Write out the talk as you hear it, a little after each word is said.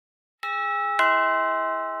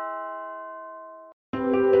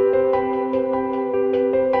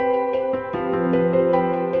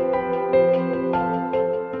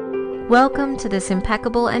Welcome to this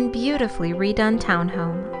impeccable and beautifully redone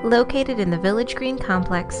townhome located in the Village Green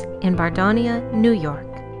complex in Bardonia, New York.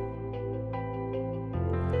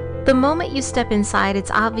 The moment you step inside,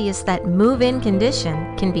 it's obvious that move-in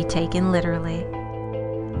condition can be taken literally.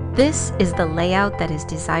 This is the layout that is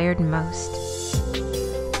desired most.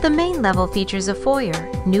 The main level features a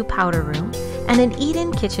foyer, new powder room, and an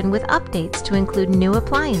eat-in kitchen with updates to include new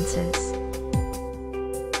appliances.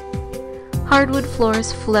 Hardwood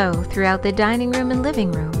floors flow throughout the dining room and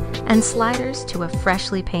living room, and sliders to a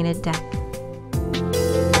freshly painted deck.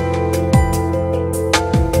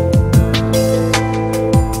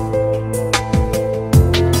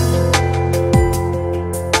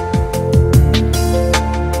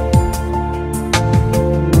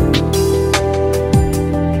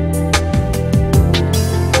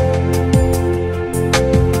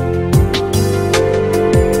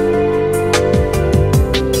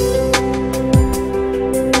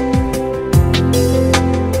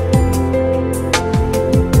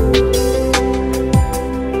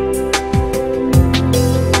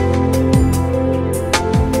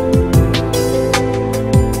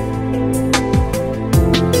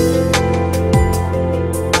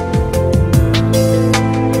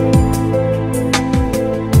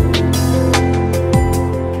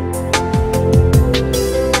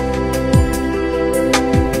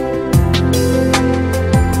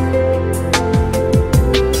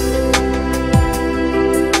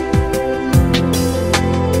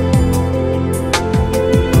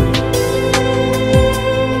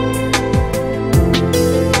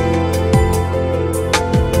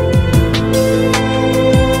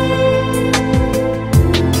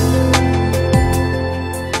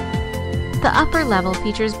 The upper level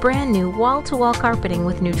features brand new wall-to-wall carpeting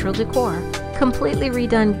with neutral decor, completely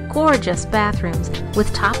redone gorgeous bathrooms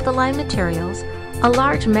with top-of-the-line materials, a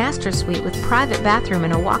large master suite with private bathroom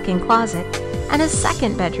and a walk-in closet, and a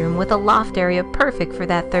second bedroom with a loft area perfect for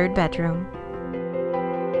that third bedroom.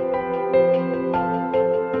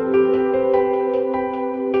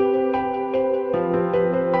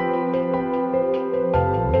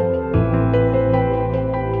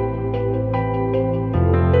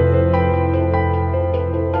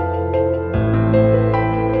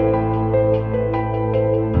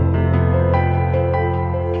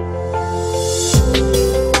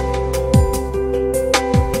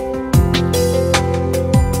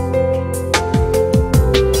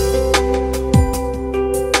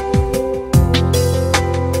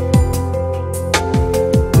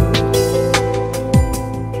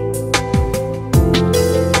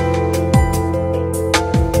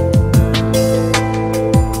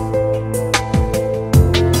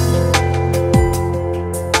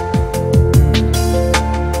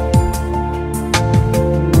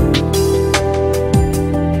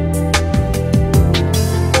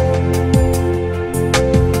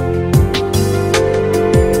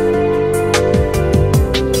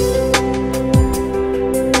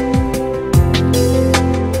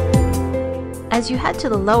 As you head to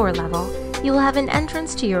the lower level, you will have an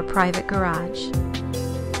entrance to your private garage.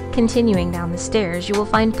 Continuing down the stairs, you will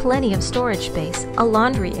find plenty of storage space, a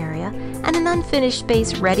laundry area, and an unfinished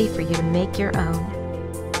space ready for you to make your own.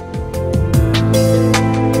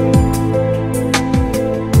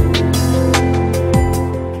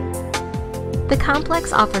 The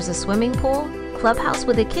complex offers a swimming pool, clubhouse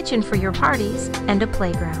with a kitchen for your parties, and a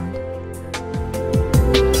playground.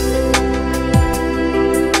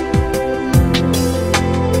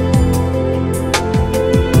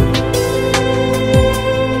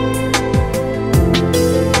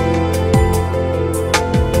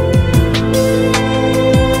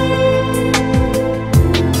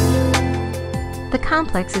 The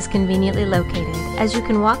complex is conveniently located, as you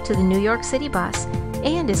can walk to the New York City bus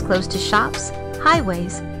and is close to shops,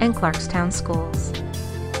 highways, and Clarkstown schools.